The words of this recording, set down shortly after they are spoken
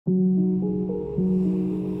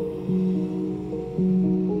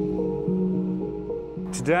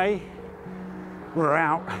Today we're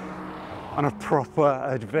out on a proper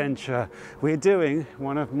adventure. We're doing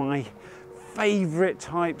one of my favourite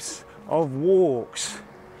types of walks.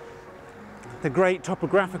 The great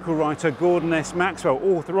topographical writer Gordon S. Maxwell,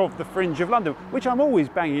 author of The Fringe of London, which I'm always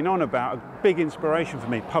banging on about, a big inspiration for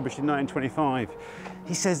me, published in 1925.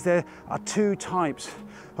 He says there are two types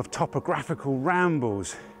of topographical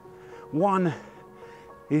rambles. One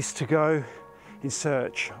is to go in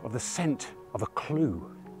search of the scent of a clue.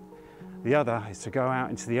 The other is to go out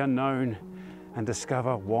into the unknown and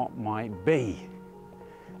discover what might be.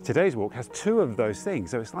 Today's walk has two of those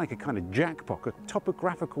things, so it's like a kind of jackpot, a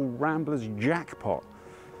topographical rambler's jackpot.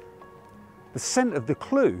 The scent of the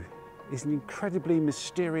clue is an incredibly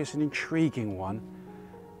mysterious and intriguing one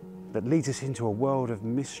that leads us into a world of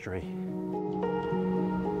mystery.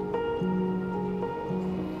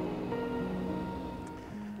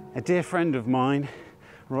 A dear friend of mine,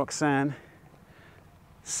 Roxanne,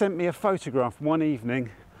 sent me a photograph one evening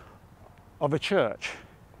of a church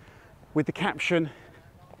with the caption,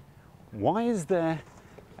 "Why is there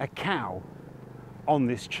a cow on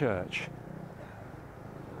this church?"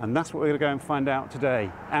 And that's what we're going to go and find out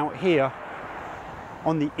today, out here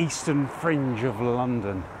on the eastern fringe of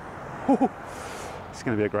London. It's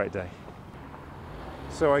going to be a great day.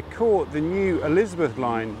 So I caught the new Elizabeth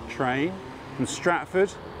line train from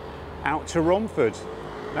Stratford out to Romford.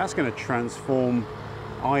 That's going to transform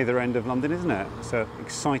either end of London, isn't it? It's an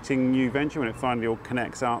exciting new venture when it finally all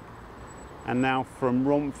connects up. And now from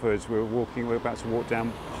Romford, we're about to walk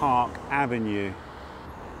down Park Avenue.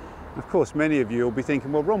 Of course, many of you will be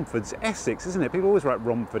thinking, well, Romford's Essex, isn't it? People always write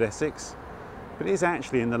Romford, Essex, but it is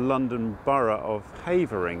actually in the London Borough of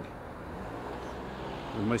Havering,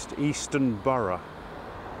 the most eastern borough.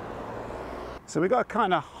 So we've got to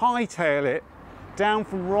kind of hightail it down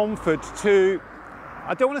from Romford to,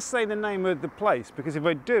 I don't want to say the name of the place, because if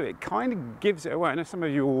I do, it kind of gives it away. I know some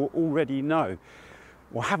of you will already know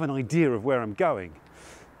or have an idea of where I'm going.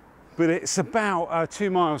 But it's about 2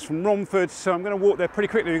 miles from Romford, so I'm going to walk there pretty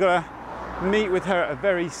quickly. We've got to meet with her at a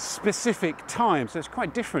very specific time, so it's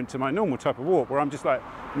quite different to my normal type of walk, where I'm just like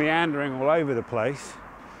meandering all over the place,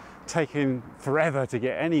 taking forever to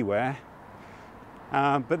get anywhere.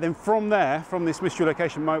 But then from there, from this mystery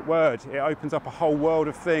location word, it opens up a whole world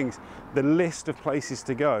of things. The list of places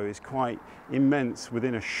to go is quite immense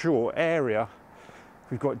within a short area.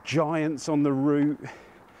 We've got giants on the route.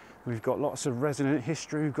 We've got lots of resonant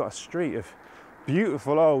history. We've got a street of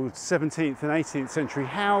beautiful old 17th and 18th century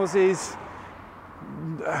houses,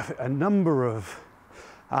 a number of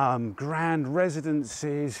grand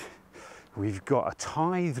residences. We've got a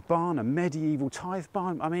tithe barn, a medieval tithe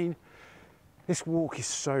barn. I mean, this walk is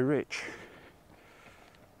so rich.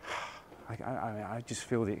 I just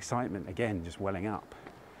feel the excitement again, just welling up.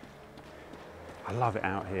 I love it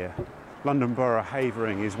out here. London Borough of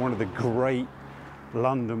Havering is one of the great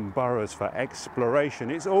London boroughs for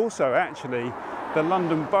exploration. It's also actually the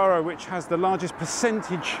London borough which has the largest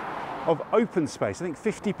percentage of open space. I think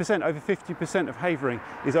 50%, over 50% of Havering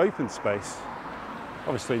is open space.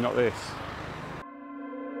 Obviously not this.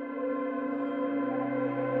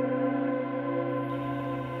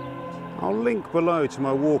 I'll link below to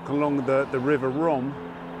my walk along the River Rom,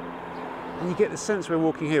 and you get the sense we're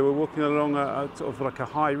walking here. We're walking along a sort of like a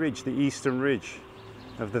high ridge, the eastern ridge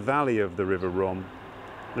of the valley of the River Rom.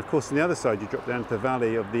 And of course on the other side you drop down to the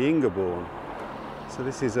valley of the Ingrebourne. So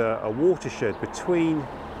this is a watershed between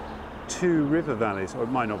two river valleys. Or it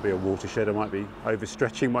might not be a watershed, I might be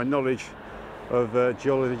overstretching my knowledge of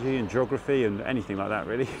geology and geography and anything like that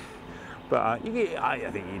really. But I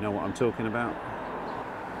think you know what I'm talking about.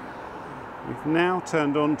 We've now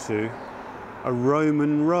turned onto a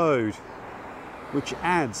Roman road, which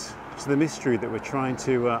adds to the mystery that we're trying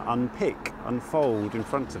to unfold in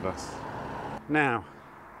front of us. Now,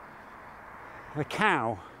 the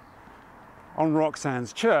cow on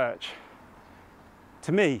Roxanne's church,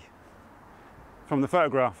 to me, from the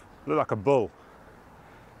photograph, looked like a bull.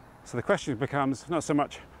 So the question becomes not so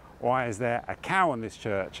much why is there a cow on this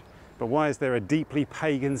church, but why is there a deeply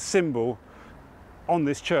pagan symbol on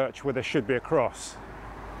this church where there should be a cross?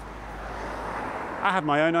 I have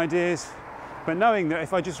my own ideas, but knowing that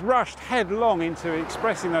if I just rushed headlong into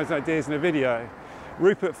expressing those ideas in a video,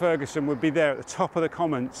 Rupert Ferguson would be there at the top of the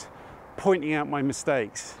comments pointing out my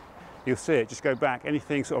mistakes. You'll see it, just go back,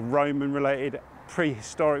 anything sort of Roman related,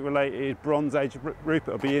 prehistoric related, Bronze Age,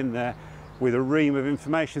 Rupert will be in there with a ream of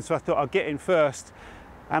information. So I thought I'll get in first,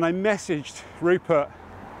 and I messaged Rupert,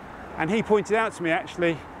 and he pointed out to me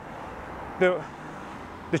actually that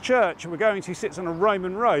the church we're going to sits on a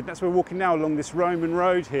Roman road. That's where we're walking now, along this Roman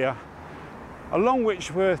road here, along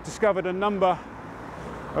which we've discovered a number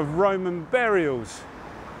of Roman burials.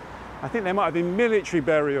 I think there might have been military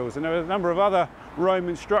burials, and there were a number of other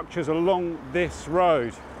Roman structures along this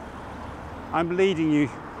road. I'm leading you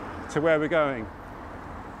to where we're going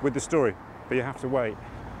with the story, but you have to wait.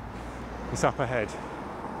 It's up ahead.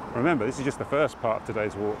 Remember, this is just the first part of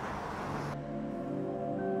today's walk.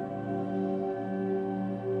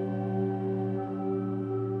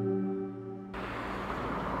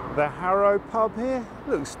 The Harrow pub here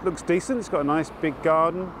looks decent. It's got a nice big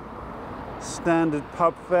garden. Standard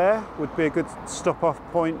pub fare would be a good stop-off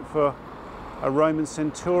point for a Roman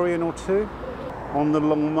centurion or two on the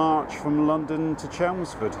long march from London to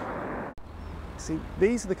Chelmsford. See,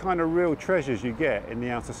 these are the kind of real treasures you get in the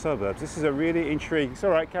outer suburbs. This is a really intriguing... It's all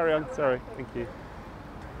right, carry on. Sorry, thank you.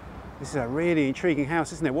 This is a really intriguing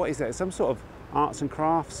house, isn't it? What is that? It's some sort of arts and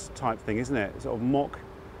crafts type thing, isn't it? Sort of mock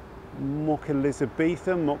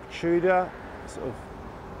Elizabethan, mock Tudor, sort of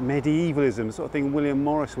medievalism, the sort of thing William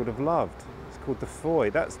Morris would have loved. It's called the Foy.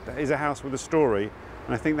 That is a house with a story,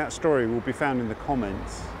 and I think that story will be found in the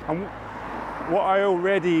comments. And what I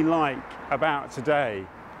already like about today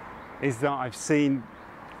is that I've seen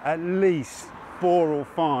at least 4 or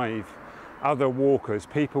 5 other walkers,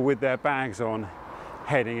 people with their bags on,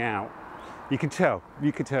 heading out. You can tell,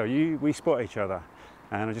 we spot each other.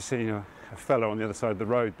 And I've just seen a fellow on the other side of the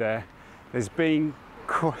road there. There's been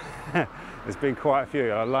quite a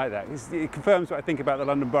few. I like that. It confirms what I think about the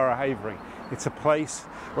London Borough of Havering. It's a place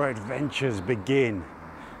where adventures begin.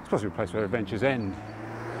 It's supposed to be a place where adventures end.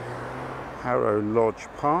 Harrow Lodge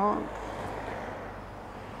Park.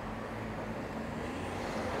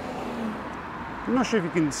 I'm not sure if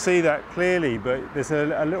you can see that clearly, but there's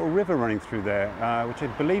a little river running through there, which I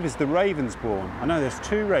believe is the Ravensbourne. I know there's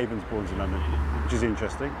 2 Ravensbournes in London, which is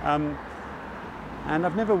interesting. And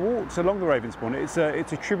I've never walked along the Ravensbourne. It's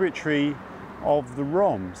a tributary of the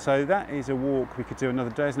Rom, so that is a walk we could do another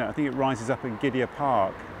day, isn't it? I think it rises up at Gidea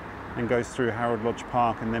Park and goes through Harrow Lodge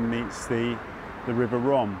Park and then meets the River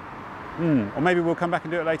Rom. Or maybe we'll come back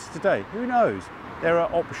and do it later today. Who knows? There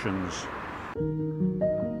are options.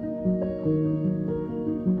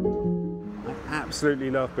 I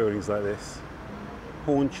absolutely love buildings like this.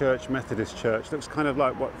 Hornchurch Methodist Church. Looks kind of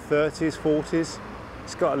like, what, 30s, 40s?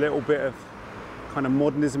 It's got a little bit of kind of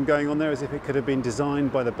modernism going on there, as if it could have been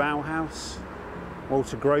designed by the Bauhaus.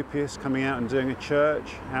 Walter Gropius coming out and doing a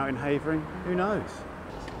church out in Havering. Who knows?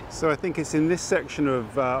 So I think it's in this section of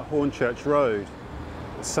Hornchurch Road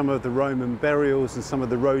that some of the Roman burials and some of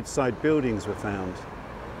the roadside buildings were found.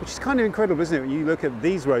 Which is kind of incredible, isn't it? When you look at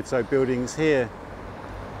these roadside buildings here,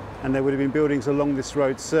 and there would have been buildings along this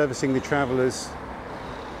road servicing the travellers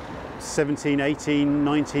 17, 18,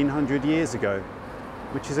 1900 years ago,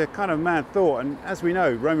 which is a kind of mad thought. And as we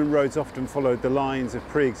know, Roman roads often followed the lines of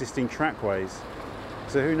pre-existing trackways.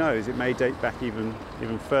 So who knows, it may date back even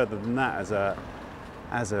further than that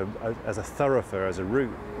as a thoroughfare, as a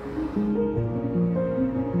route.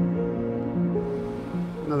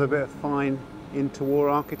 Another bit of fine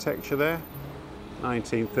interwar architecture there.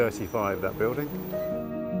 1935, that building.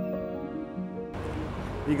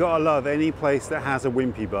 You gotta love any place that has a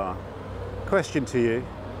wimpy bar. Question to you,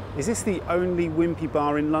 is this the only wimpy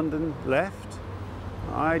bar in London left?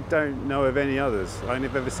 I don't know of any others. I've only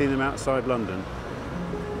ever seen them outside London.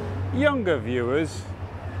 Younger viewers,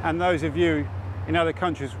 and those of you in other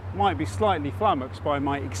countries, might be slightly flummoxed by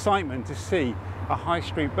my excitement to see a high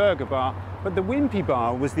street burger bar, but the Wimpy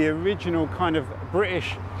Bar was the original kind of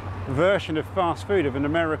British version of fast food of an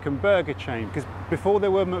American burger chain, because before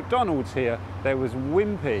there were McDonald's here, there was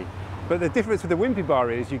Wimpy. But the difference with the Wimpy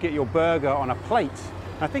Bar is you get your burger on a plate.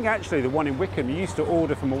 I think actually the one in Wickham, you used to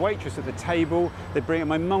order from a waitress at the table. They'd bring it.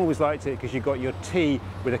 My mum always liked it because you got your tea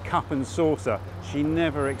with a cup and saucer. She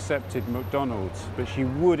never accepted McDonald's, but she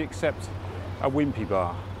would accept a Wimpy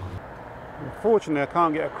Bar. Unfortunately, I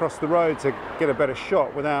can't get across the road to get a better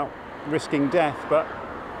shot without risking death, but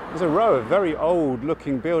there's a row of very old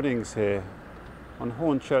looking buildings here on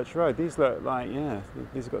Hornchurch Road. These look like, yeah,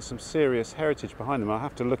 these have got some serious heritage behind them. I'll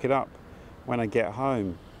have to look it up when I get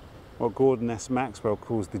home. What Gordon S. Maxwell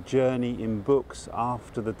calls the journey in books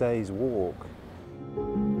after the day's walk.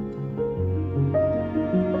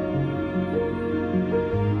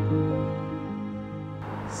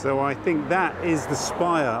 So I think that is the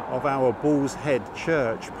spire of our Bull's Head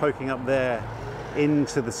Church poking up there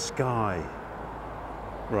into the sky.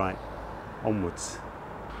 Right, onwards.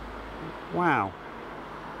 Wow.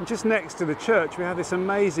 And just next to the church we have this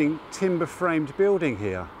amazing timber framed building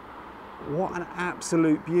here. What an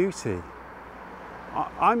absolute beauty.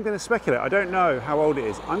 I'm going to speculate, I don't know how old it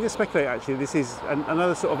is, I'm going to speculate actually this is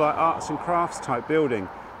another sort of like arts and crafts type building.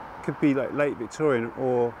 Could be like late Victorian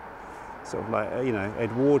or sort of like, you know,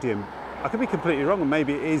 Edwardian. I could be completely wrong, and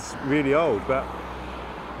maybe it is really old, but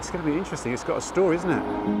it's going to be interesting. It's got a story, isn't it?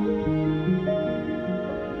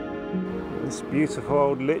 This beautiful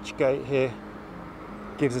old lich gate here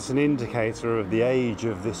gives us an indicator of the age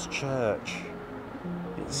of this church.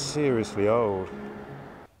 It's seriously old.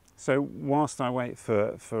 So whilst I wait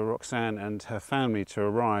for Roxanne and her family to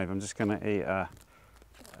arrive, I'm just going to eat a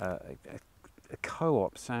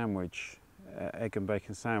co-op sandwich, egg and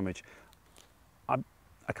bacon sandwich.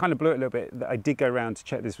 I kind of blew it a little bit. I did go around to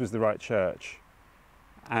check this was the right church,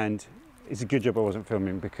 and it's a good job I wasn't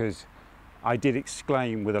filming, because I did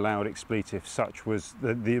exclaim with a loud expletive. Such was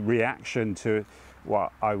the reaction to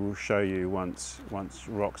what I will show you once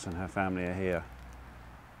Rox and her family are here.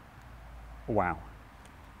 Wow,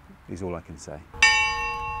 is all I can say.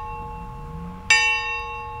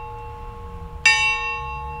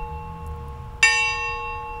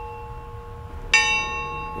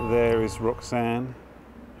 There is Roxanne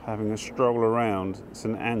having a stroll around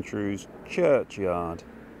St Andrew's churchyard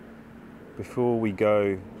before we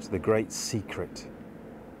go to the great secret.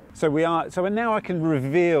 So now I can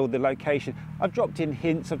reveal the location. I've dropped in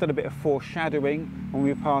hints, I've done a bit of foreshadowing when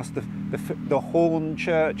we passed the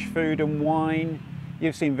Hornchurch Food and Wine.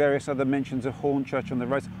 You've seen various other mentions of Hornchurch on the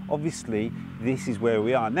roads. Obviously, this is where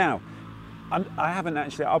we are. Now, I haven't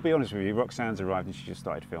actually, I'll be honest with you, Roxanne's arrived and she just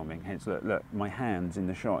started filming. Hence, look, my hand's in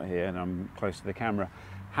the shot here and I'm close to the camera.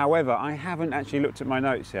 However, I haven't actually looked at my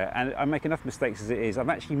notes yet, and I make enough mistakes as it is. I've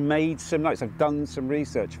actually made some notes. I've done some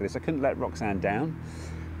research for this. I couldn't let Roxanne down.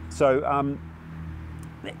 So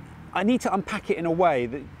I need to unpack it in a way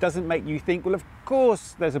that doesn't make you think, well, of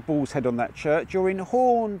course there's a bull's head on that church. You're in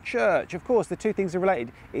Hornchurch. Of course, the two things are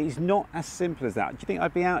related. It is not as simple as that. Do you think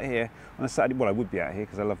I'd be out here on a Saturday? Well, I would be out here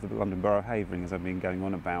because I love the London Borough of Havering, as I've been going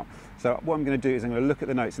on about. So what I'm going to do is I'm going to look at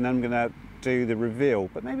the notes and then I'm going to do the reveal.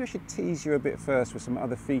 But maybe I should tease you a bit first with some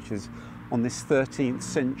other features on this 13th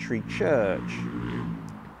century church.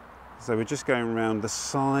 So we're just going around the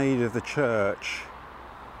side of the church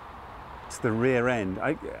to the rear end.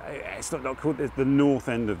 It's not called the north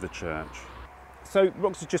end of the church. So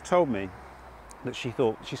Rox has just told me that she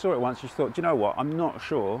saw it once, she thought, do you know what, I'm not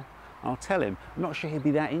sure, I'll tell him. I'm not sure he'd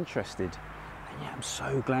be that interested. And yeah, I'm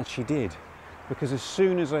so glad she did. Because as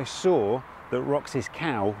soon as I saw that Rox's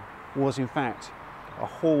cow was in fact a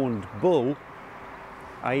horned bull,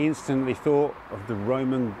 I instantly thought of the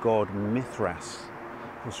Roman god Mithras.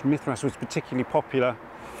 Of course, Mithras was particularly popular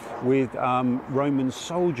with Roman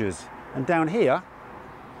soldiers. And down here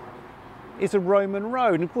is a Roman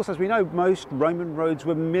road. And of course, as we know, most Roman roads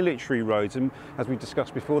were military roads. And as we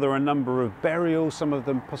discussed before, there are a number of burials, some of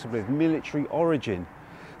them possibly of military origin.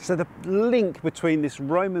 So the link between this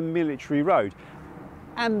Roman military road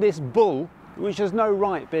and this bull, which has no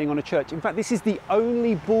right being on a church. In fact, this is the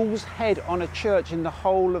only bull's head on a church in the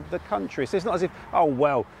whole of the country. So it's not as if, oh,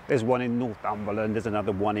 well, there's one in Northumberland, there's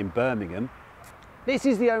another one in Birmingham. This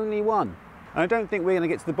is the only one. And I don't think we're going to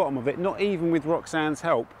get to the bottom of it, not even with Roxanne's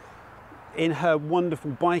help. In her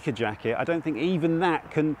wonderful biker jacket, I don't think even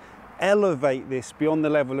that can elevate this beyond the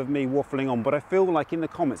level of me waffling on. But I feel like in the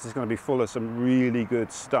comments it's going to be full of some really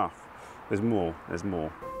good stuff. There's more, there's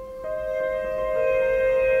more.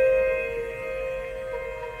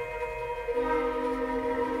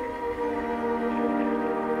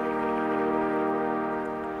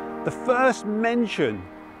 The first mention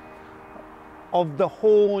of the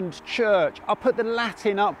horned church, I'll put the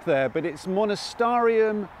Latin up there, but it's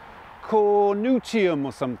Monasterium Cornutium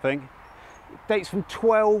or something. It dates from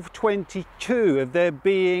 1222 of there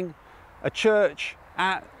being a church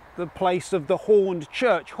at the place of the horned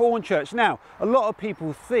church, Hornchurch. Now, a lot of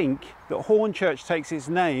people think that Hornchurch takes its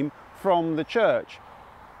name from the church,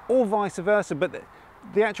 or vice versa, but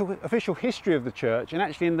the actual official history of the church, and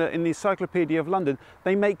actually in the Encyclopedia of London,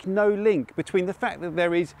 they make no link between the fact that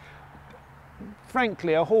there is,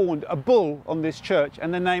 frankly, a bull on this church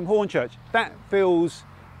and the name Hornchurch. That feels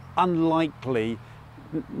unlikely,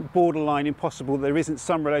 borderline impossible. There isn't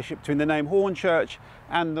some relationship between the name Hornchurch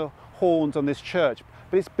and the horns on this church.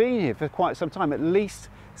 But it's been here for quite some time, at least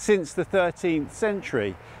since the 13th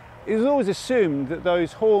century. It was always assumed that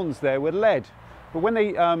those horns there were lead. But when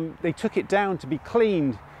they took it down to be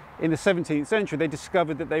cleaned in the 17th century, they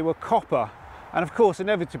discovered that they were copper. And of course,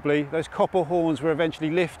 inevitably, those copper horns were eventually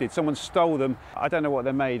lifted. Someone stole them. I don't know what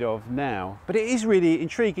they're made of now. But it is really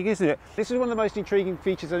intriguing, isn't it? This is one of the most intriguing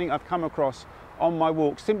features I think I've come across on my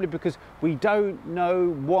walk, simply because we don't know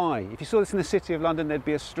why. If you saw this in the City of London, there'd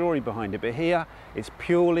be a story behind it. But here, it's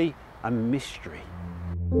purely a mystery.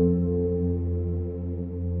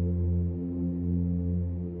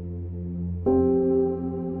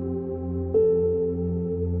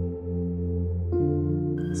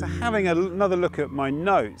 having another look at my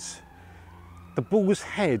notes, the bull's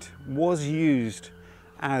head was used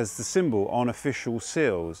as the symbol on official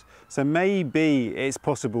seals. So maybe it's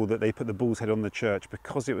possible that they put the bull's head on the church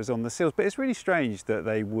because it was on the seals, but it's really strange that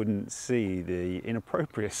they wouldn't see the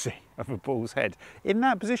inappropriacy of a bull's head. In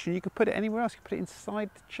that position, you could put it anywhere else. You could put it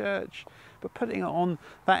inside the church, but putting it on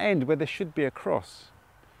that end where there should be a cross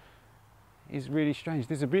is really strange.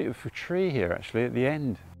 There's a beautiful tree here actually at the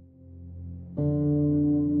end.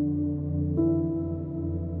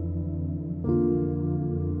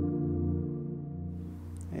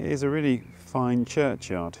 It is a really fine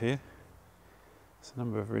churchyard here. There's a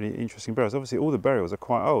number of really interesting burials. Obviously all the burials are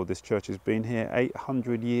quite old. This church has been here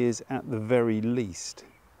 800 years at the very least.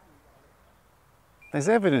 There's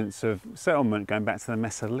evidence of settlement going back to the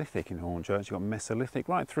Mesolithic in Hornchurch. You've got Mesolithic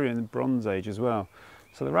right through in the Bronze Age as well.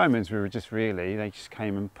 So the Romans were just really, they just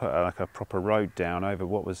came and put like a proper road down over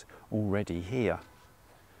what was already here.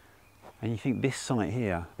 And you think this site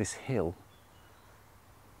here, this hill,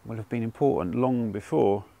 will have been important long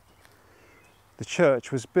before the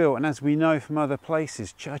church was built. And as we know from other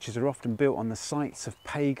places, churches are often built on the sites of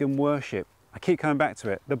pagan worship. I keep coming back to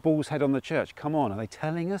it. The bull's head on the church. Come on, are they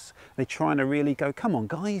telling us? Are they trying to really go, come on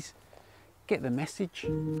guys, get the message?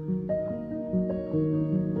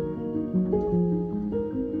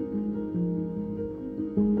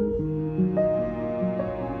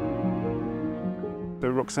 So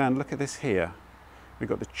Roxanne, look at this here. We've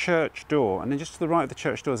got the church door, and then just to the right of the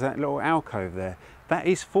church door is that little alcove there. That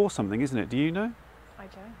is for something, isn't it? Do you know? I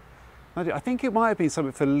don't. I think it might have been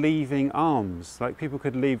something for leaving alms, like people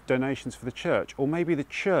could leave donations for the church, or maybe the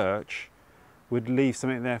church would leave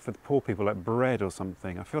something there for the poor people, like bread or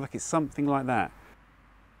something. I feel like it's something like that.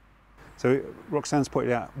 So Roxanne's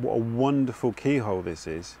pointed out what a wonderful keyhole this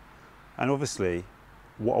is, and obviously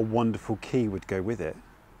what a wonderful key would go with it.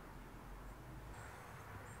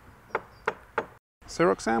 So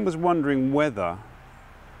Roxanne was wondering whether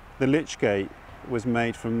the lich gate was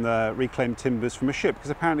made from the reclaimed timbers from a ship, because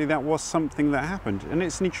apparently that was something that happened, and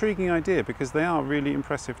it's an intriguing idea because they are really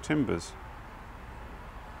impressive timbers.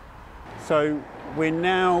 So we're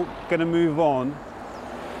now going to move on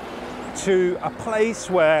to a place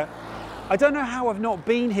where I don't know how I've not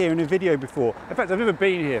been here in a video before. In fact, I've never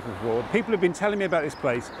been here before. People have been telling me about this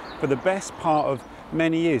place for the best part of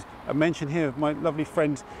many years. I mentioned here my lovely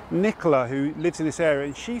friend Nicola, who lives in this area,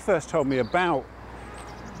 and she first told me about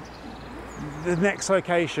the next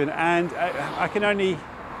location, and I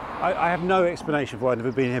have no explanation for why I've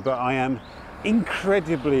never been here, but I am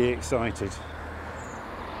incredibly excited.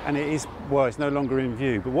 And it is, well, it's no longer in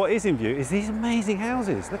view, but what is in view is these amazing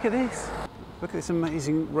houses. Look at this. Look at this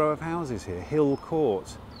amazing row of houses here, Hill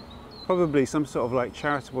Court. Probably some sort of like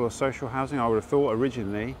charitable or social housing, I would have thought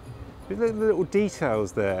originally. There's little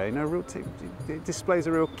details there, you know, it displays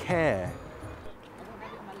a real care.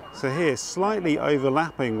 So here, slightly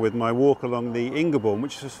overlapping with my walk along the Ingrebourne,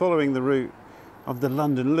 which was following the route of the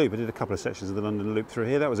London Loop. I did a couple of sections of the London Loop through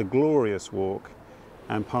here. That was a glorious walk,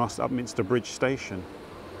 and past Upminster Bridge Station.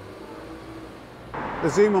 The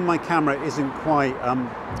zoom on my camera isn't quite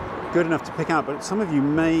good enough to pick out, but some of you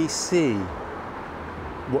may see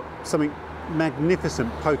something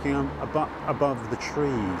magnificent poking above the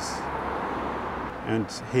trees. And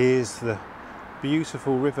here's the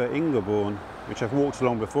beautiful river Ingrebourne, which I've walked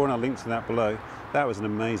along before, and I'll link to that below. That was an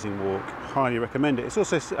amazing walk, highly recommend it. It's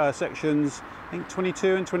also sections, I think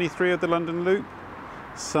 22 and 23 of the London Loop,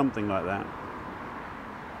 something like that.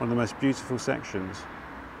 One of the most beautiful sections.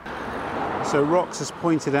 So Rox has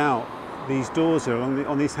pointed out these doors here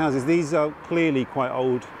on these houses. These are clearly quite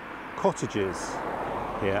old cottages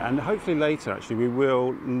here, and hopefully later actually we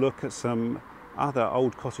will look at some other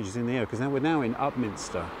old cottages in the area, because we're now in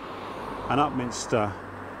Upminster, and Upminster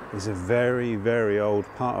is a very, very old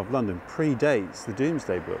part of London, predates the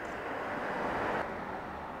Domesday Book.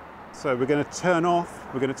 So we're going to turn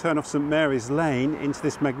off St Mary's Lane into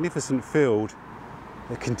this magnificent field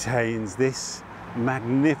that contains this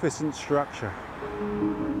magnificent structure.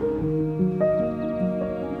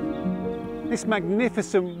 This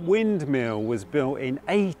magnificent windmill was built in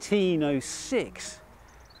 1806.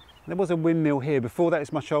 There was a windmill here before that.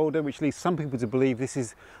 It's much older, which leads some people to believe this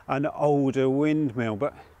is an older windmill,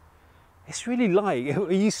 but it's really like,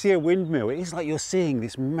 when you see a windmill, it is like you're seeing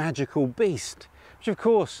this magical beast, which of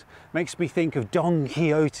course makes me think of Don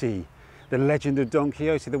Quixote, the legend of Don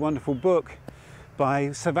Quixote, the wonderful book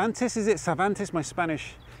by Cervantes. Is it Cervantes? My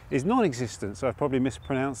Spanish is non-existent, so I've probably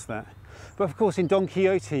mispronounced that. But of course in Don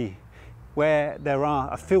Quixote, where there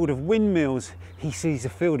are a field of windmills, he sees a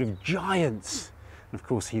field of giants. And of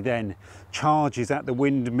course, he then charges at the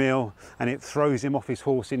windmill and it throws him off his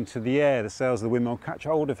horse into the air. The sails of the windmill catch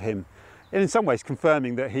hold of him, and in some ways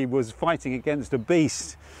confirming that he was fighting against a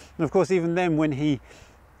beast. And of course, even then, when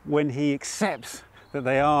he accepts that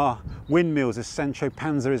they are windmills, as Sancho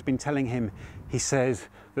Panza has been telling him, he says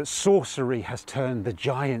that sorcery has turned the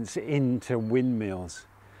giants into windmills.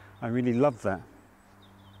 I really love that.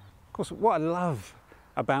 Of course, what I love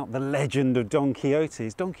about the legend of Don Quixote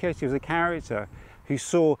is Don Quixote was a character who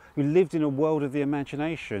lived in a world of the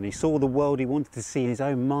imagination. He saw the world he wanted to see in his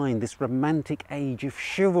own mind, this romantic age of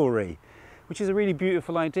chivalry, which is a really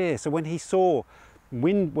beautiful idea. So when he saw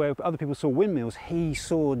where other people saw windmills, he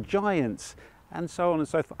saw giants, and so on and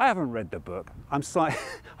so forth. I haven't read the book. I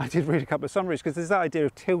did read a couple of summaries, because there's that idea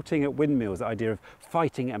of tilting at windmills, that idea of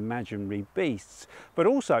fighting imaginary beasts. But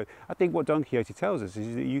also, I think what Don Quixote tells us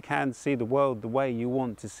is that you can see the world the way you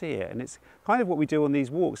want to see it. And it's kind of what we do on these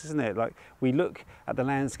walks, isn't it? Like, we look at the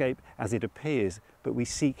landscape as it appears, but we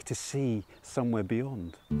seek to see somewhere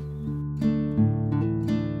beyond.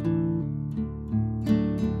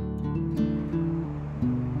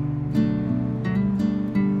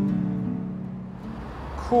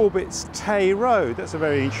 Corbinstye Road, that's a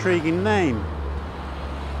very intriguing name.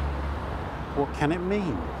 What can it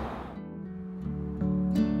mean?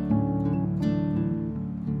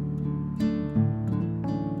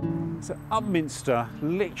 So Upminster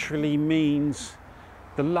literally means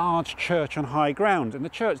the large church on high ground, and the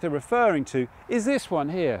church they're referring to is this one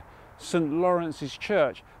here, St Laurence's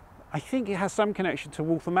Church. I think it has some connection to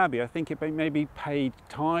Waltham Abbey. I think it maybe paid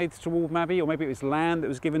tithes to Waltham Abbey, or maybe it was land that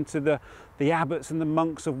was given to the abbots and the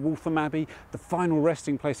monks of Waltham Abbey, the final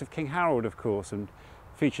resting place of King Harold, of course, and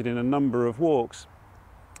featured in a number of walks.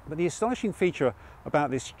 But the astonishing feature about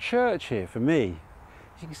this church here, for me,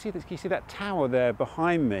 you can see that tower there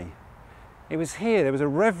behind me. It was here, there was a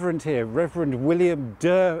reverend here, Revd William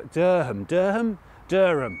Derham.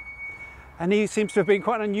 And he seems to have been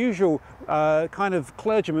quite an unusual kind of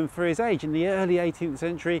clergyman for his age. In the early 18th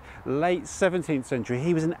century, late 17th century,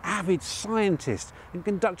 he was an avid scientist and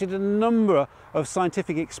conducted a number of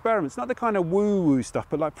scientific experiments, not the kind of woo-woo stuff,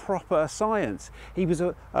 but like proper science. He was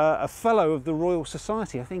a fellow of the Royal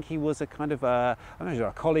Society. I think he was a kind of, I'm not sure,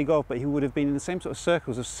 a colleague of, but he would have been in the same sort of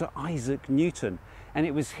circles as Sir Isaac Newton. And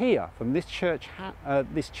it was here, from this church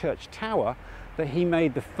tower, that he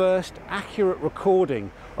made the first accurate recording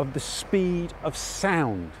of the speed of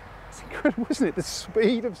sound. It's incredible, isn't it? The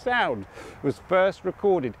speed of sound was first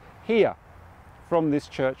recorded here from this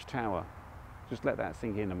church tower. Just let that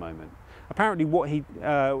sink in a moment. Apparently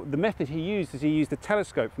the method he used is he used a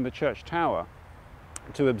telescope from the church tower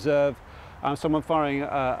to observe someone firing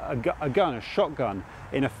a shotgun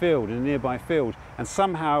in a nearby field, and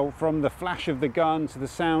somehow from the flash of the gun to the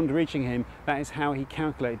sound reaching him, that is how he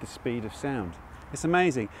calculated the speed of sound. It's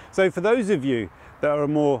amazing. So for those of you that are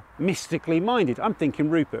more mystically minded, I'm thinking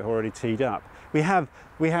Rupert already teed up. We have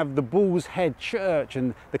the Bull's Head Church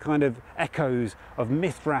and the kind of echoes of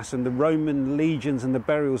Mithras and the Roman legions and the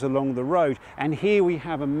burials along the road. And here we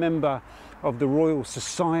have a member of the Royal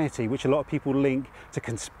Society, which a lot of people link to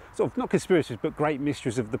sort of not conspiracies, but great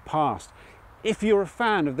mysteries of the past. If you're a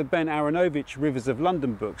fan of the Ben Aronovich Rivers of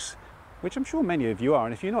London books, which I'm sure many of you are,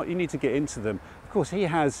 and if you're not, you need to get into them. Of course, he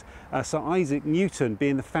has Sir Isaac Newton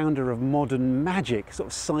being the founder of modern magic, sort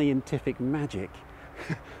of scientific magic.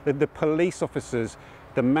 The police officers,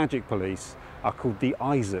 the magic police, are called the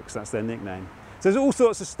Isaacs, that's their nickname. So there's all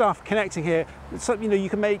sorts of stuff connecting here. Something, you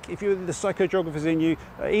can make, if you're the psychogeographers in you,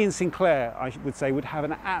 Ian Sinclair, I would say, would have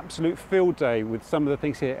an absolute field day with some of the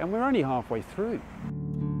things here, and we're only halfway through.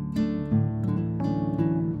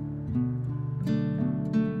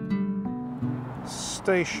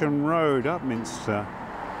 Station Road, Upminster,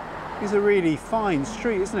 is a really fine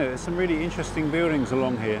street, isn't it? There's some really interesting buildings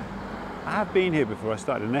along here. I have been here before. I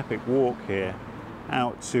started an epic walk here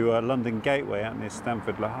out to London Gateway out near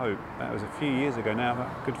Stamford-le-Hope. That was a few years ago now,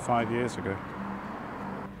 about a good 5 years ago.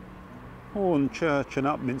 Hornchurch and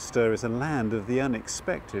Upminster is a land of the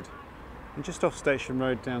unexpected. And just off Station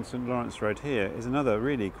Road down St Laurence Road here is another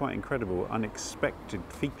really quite incredible unexpected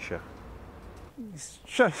feature. It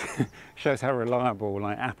shows how reliable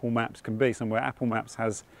like Apple Maps can be. Somewhere Apple Maps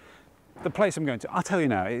has the place I'm going to. I'll tell you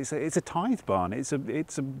now. It's a tithe barn. It's a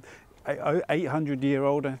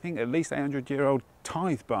 800-year-old, I think, at least 800-year-old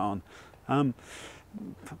tithe barn.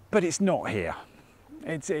 But it's not here.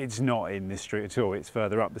 It's not in this street at all. It's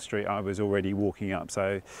further up the street. I was already walking up.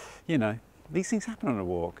 So, you know, these things happen on a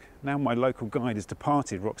walk. Now my local guide has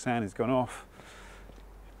departed. Roxanne has gone off.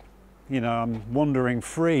 You know, I'm wandering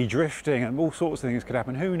free, drifting, and all sorts of things could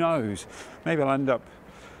happen. Who knows? Maybe I'll end up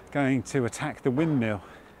going to attack the windmill.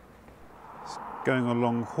 Going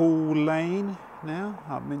along Hall Lane now,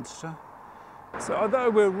 Upminster. So although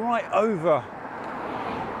we're right over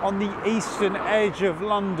on the eastern edge of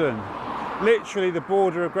London, literally the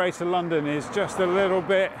border of Greater London is just a little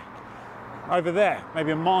bit over there,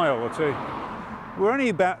 maybe a mile or two. We're only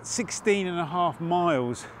about 16.5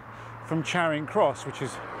 miles from Charing Cross, which is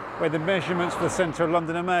where the measurements for the centre of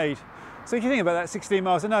London are made. So if you think about that 16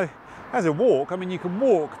 miles, I know as a walk, I mean, you can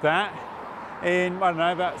walk that in, I don't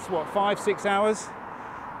know, about what, 5-6 hours?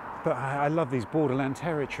 But I love these borderland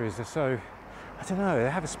territories. They're so, I don't know,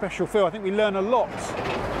 they have a special feel. I think we learn a lot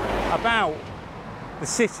about the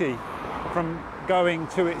city from going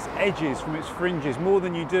to its edges, from its fringes, more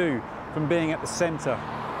than you do from being at the centre.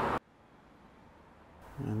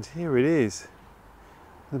 And here it is,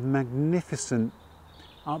 the magnificent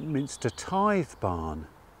Upminster Tithe barn.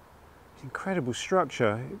 Incredible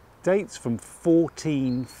structure. It dates from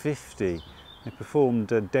 1450. They performed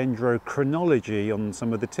dendrochronology on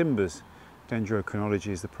some of the timbers.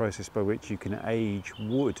 Dendrochronology is the process by which you can age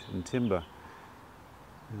wood and timber.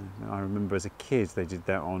 I remember as a kid they did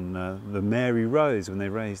that on the Mary Rose, when they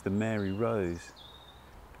raised the Mary Rose.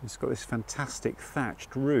 It's got this fantastic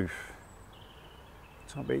thatched roof.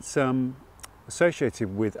 It's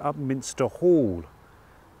associated with Upminster Hall,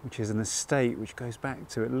 which is an estate which goes back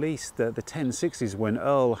to at least the 1060s, when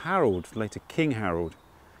Earl Harold, later King Harold,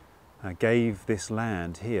 gave this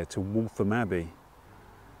land here to Waltham Abbey.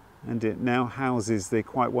 And it now houses the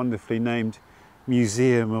quite wonderfully named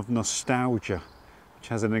Museum of Nostalgia, which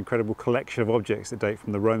has an incredible collection of objects that date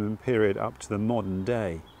from the Roman period up to the modern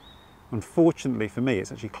day. Unfortunately for me,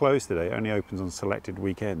 it's actually closed today. It only opens on selected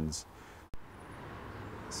weekends.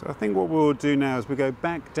 So I think what we'll do now is we go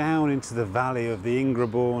back down into the valley of the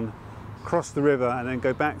Ingrebourne, cross the river, and then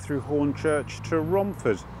go back through Hornchurch to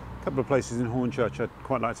Romford. A couple of places in Hornchurch I'd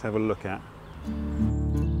quite like to have a look at.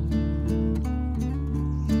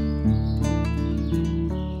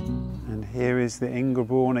 And here is the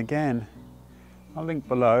Ingrebourne again. I'll link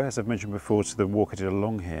below, as I've mentioned before, to the walk I did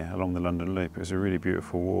along here, along the London Loop. It was a really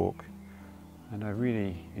beautiful walk, and I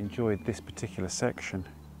really enjoyed this particular section.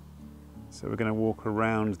 So we're going to walk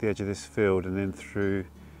around the edge of this field and then through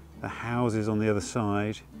the houses on the other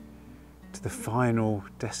side to the final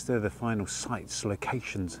sites,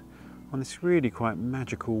 locations on this really quite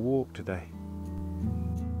magical walk today.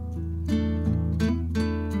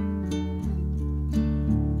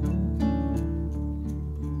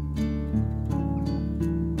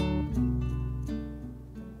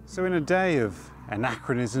 So in a day of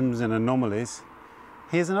anachronisms and anomalies,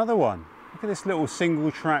 here's another one. Look at this little single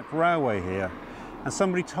track railway here. And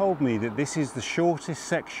somebody told me that this is the shortest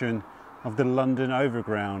section of the London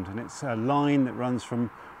Overground, and it's a line that runs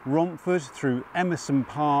from Romford through Emerson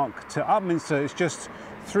Park to Upminster. It's just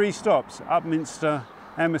 3 stops: Upminster,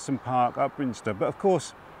 Emerson Park, Upminster. But of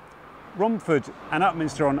course, Romford and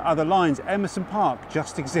Upminster on other lines. Emerson Park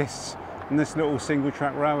just exists in this little single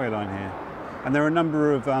track railway line here. And there are a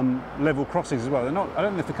number of level crossings as well. They're not, I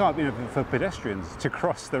don't know if they can't be for pedestrians to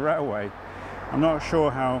cross the railway. I'm not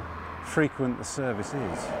sure how frequent the service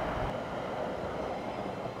is.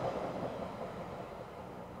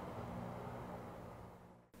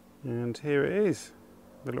 And here it is,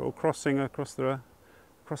 the little crossing across the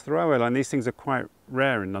railway line. These things are quite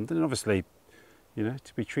rare in London, and obviously, you know,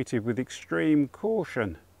 to be treated with extreme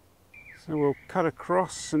caution. So we'll cut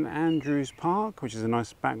across St Andrew's Park, which is a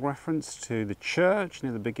nice back reference to the church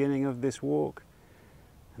near the beginning of this walk.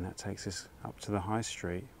 And that takes us up to the High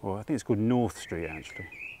Street, or I think it's called North Street actually.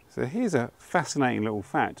 So here's a fascinating little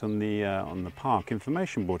fact on the park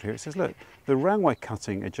information board here. It says, look, the railway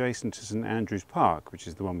cutting adjacent to St Andrew's Park, which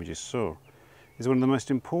is the one we just saw, is one of the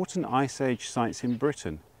most important Ice Age sites in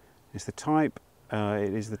Britain. It's the type,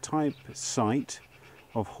 it is the type site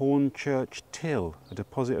of Hornchurch Till, a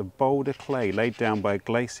deposit of boulder clay laid down by a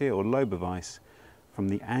glacier or lobe of ice from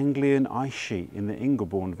the Anglian ice sheet in the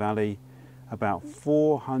Ingrebourne Valley about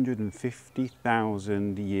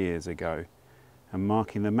 450,000 years ago, and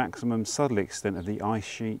marking the maximum subtle extent of the ice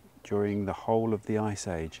sheet during the whole of the Ice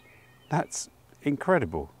Age. That's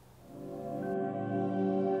incredible.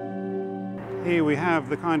 Here we have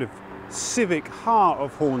the kind of civic heart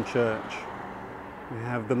of Hornchurch. We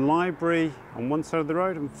have the library on one side of the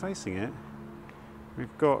road, and facing it,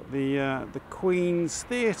 we've got the Queen's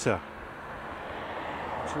Theatre,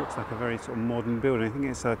 which looks like a very sort of modern building. I think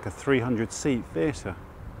it's like a 300-seat theatre.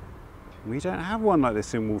 We don't have one like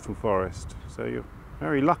this in Waltham Forest, so you're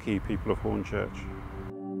very lucky, people of Hornchurch.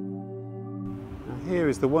 Now here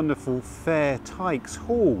is the wonderful Fairtykes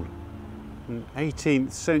Hall, an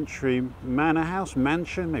 18th century manor house,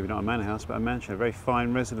 mansion, maybe not a manor house, but a mansion, a very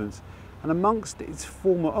fine residence. And amongst its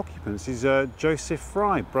former occupants is Joseph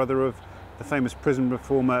Fry, brother of the famous prison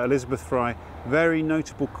reformer Elizabeth Fry. Very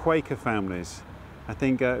notable Quaker families. I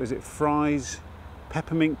think, was it Fry's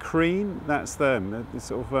Peppermint Cream? That's them. It's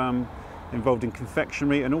sort of involved in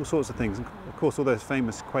confectionery and all sorts of things. And of course, all those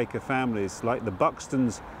famous Quaker families, like the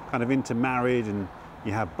Buxtons, kind of intermarried, and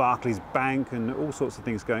you have Barclays Bank and all sorts of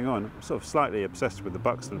things going on. I'm sort of slightly obsessed with the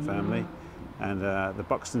Buxton family, and the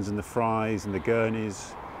Buxtons and the Frys and the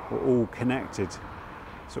Gurneys were all connected.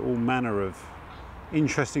 So all manner of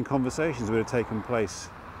interesting conversations would have taken place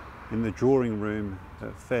in the drawing room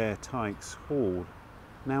at Fairtykes Hall,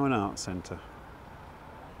 now an art centre.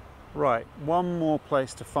 Right, one more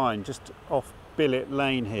place to find, just off Billet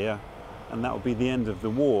Lane here, and that will be the end of the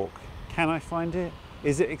walk. Can I find it?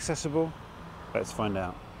 Is it accessible? Let's find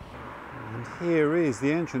out. And here is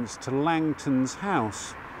the entrance to Langton's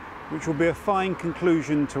house, which will be a fine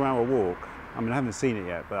conclusion to our walk. I mean, I haven't seen it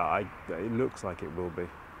yet, but it looks like it will be.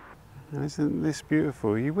 And isn't this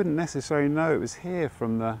beautiful? You wouldn't necessarily know it was here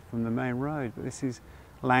from the main road, but this is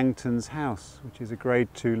Langton's house, which is a Grade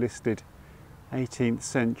 2 listed 18th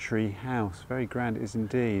century house. Very grand it is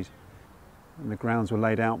indeed. And the grounds were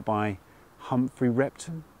laid out by Humphrey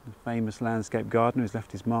Repton, the famous landscape gardener who's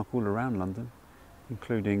left his mark all around London,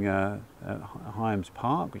 including Hyams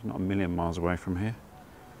Park, which is not a million miles away from here.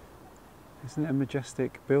 Isn't it a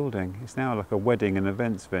majestic building? It's now like a wedding and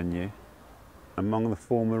events venue. Among the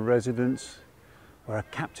former residents were a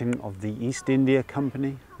captain of the East India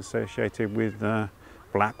Company associated with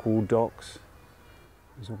Blackwall docks.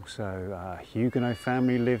 There's also a Huguenot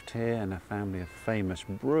family lived here, and a family of famous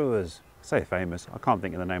brewers. I say famous, I can't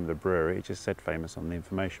think of the name of the brewery, it just said famous on the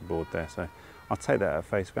information board there, so I'll take that at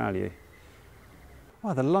face value.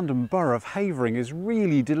 Well, the London Borough of Havering has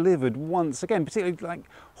really delivered once again, particularly like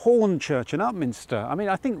Hornchurch and Upminster. I mean,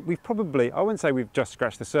 I think we've probably, I wouldn't say we've just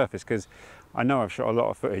scratched the surface, because I know I've shot a lot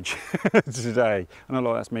of footage today, and a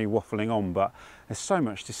lot of that's me waffling on, but there's so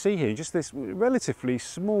much to see here, just this relatively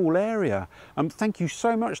small area. Thank you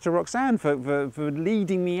so much to Roxanne for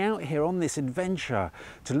leading me out here on this adventure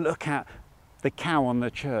to look at the cow on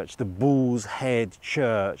the church, the Bull's Head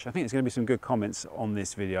Church. I think there's going to be some good comments on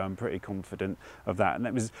this video. I'm pretty confident of that. And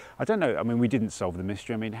that was, I don't know, I mean, we didn't solve the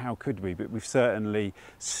mystery. I mean, how could we? But we've certainly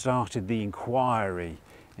started the inquiry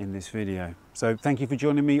in this video. So thank you for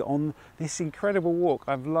joining me on this incredible walk.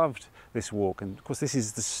 I've loved this walk. And of course, this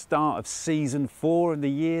is the start of season 4 of the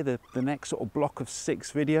year, the next sort of block of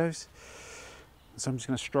 6 videos. So I'm just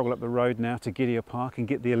going to struggle up the road now to Gidea Park and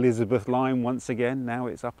get the Elizabeth line once again. Now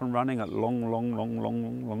it's up and running at long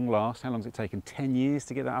last. How long has it taken? 10 years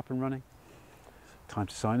to get that up and running? Time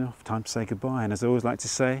to sign off, time to say goodbye. And as I always like to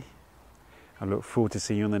say, I look forward to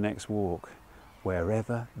seeing you on the next walk,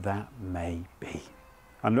 wherever that may be.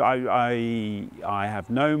 I have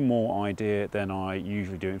no more idea than I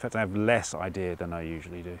usually do. In fact, I have less idea than I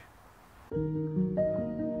usually do.